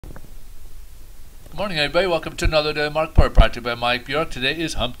Morning, everybody. Welcome to another day of Market Report brought to you by Mike Bjork. Today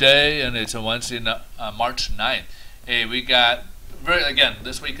is Hump Day, and it's a Wednesday, March 9th. Hey, we got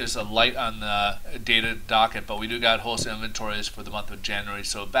this week is a light on the data docket, but we do got wholesale inventories for the month of January.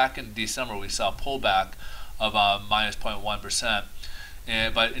 So back in December, we saw a pullback of minus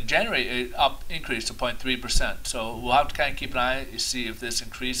 0.1%. But in January, it increased to 0.3%. So we'll have to kind of keep an eye to see if this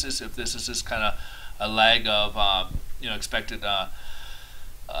increases, if this is just kind of a lag of expected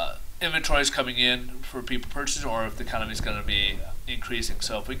inventories coming in for people purchasing, or if the economy is going to be increasing.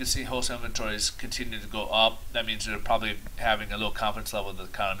 So if we can see wholesale inventories continue to go up, that means they're probably having a low confidence level that the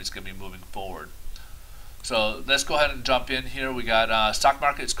economy is going to be moving forward. So let's go ahead and jump in here. We got stock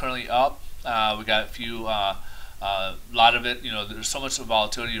market is currently up. We got a few, lot of it. There's so much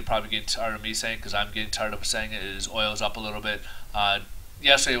volatility. You're probably getting tired of me saying, because I'm getting tired of saying it. Is oil's up a little bit.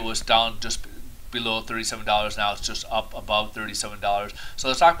 Yesterday it was down just below $37. Now it's just up above $37. So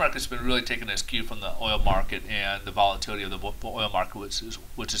the stock market's been really taking its cue from the oil market and the volatility of the oil market,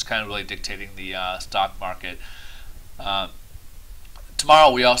 which is kind of really dictating the stock market.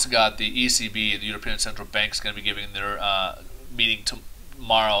 Tomorrow we also got the ECB, the European Central Bank, is going to be giving their meeting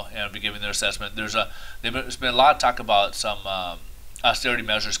tomorrow and be giving their assessment. There's been a lot of talk about some austerity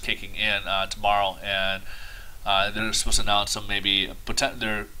measures kicking in tomorrow, and they're supposed to announce some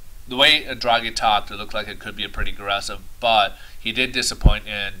the way Draghi talked, it looked like it could be a pretty aggressive, but he did disappoint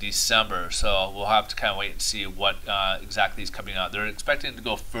in December, so we'll have to kind of wait and see what exactly is coming out. They're expecting to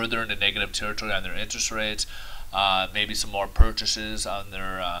go further into negative territory on their interest rates, maybe some more purchases on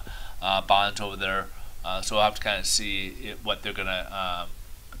their bonds over there, so we'll have to kind of see what they're going to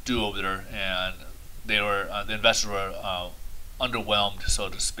do over there. And the investors were underwhelmed, so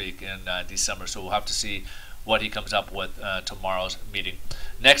to speak, in December, so we'll have to see what he comes up with tomorrow's meeting.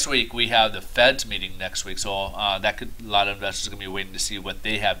 Next week we have the Fed's meeting next week, so a lot of investors are going to be waiting to see what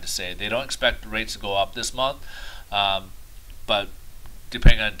they have to say. They don't expect rates to go up this month, but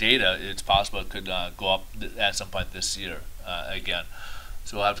depending on data, it's possible it could go up at some point this year again.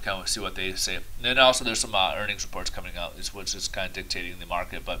 So we'll have to kind of see what they say. And then also there's some earnings reports coming out, which is kind of dictating the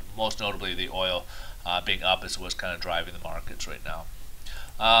market, but most notably the oil being up is what's kind of driving the markets right now.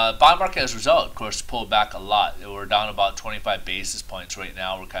 Bond market as a result, of course, pulled back a lot. We're down about 25 basis points right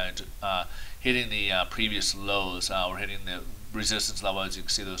now. We're kind of hitting the previous lows. We're hitting the resistance level, as you can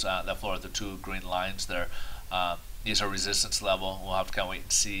see those that floor at the two green lines there. These are resistance level. We'll have to kind of wait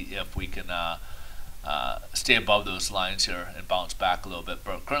and see if we can stay above those lines here and bounce back a little bit.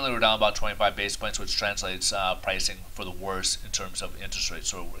 But currently we're down about 25 basis points, which translates pricing for the worst in terms of interest rates.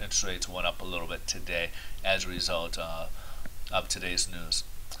 So interest rates went up a little bit today as a result of today's news.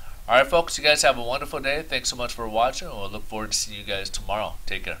 Alright folks, you guys have a wonderful day. Thanks so much for watching, and we'll look forward to seeing you guys tomorrow.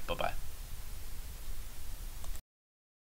 Take care. Bye-bye.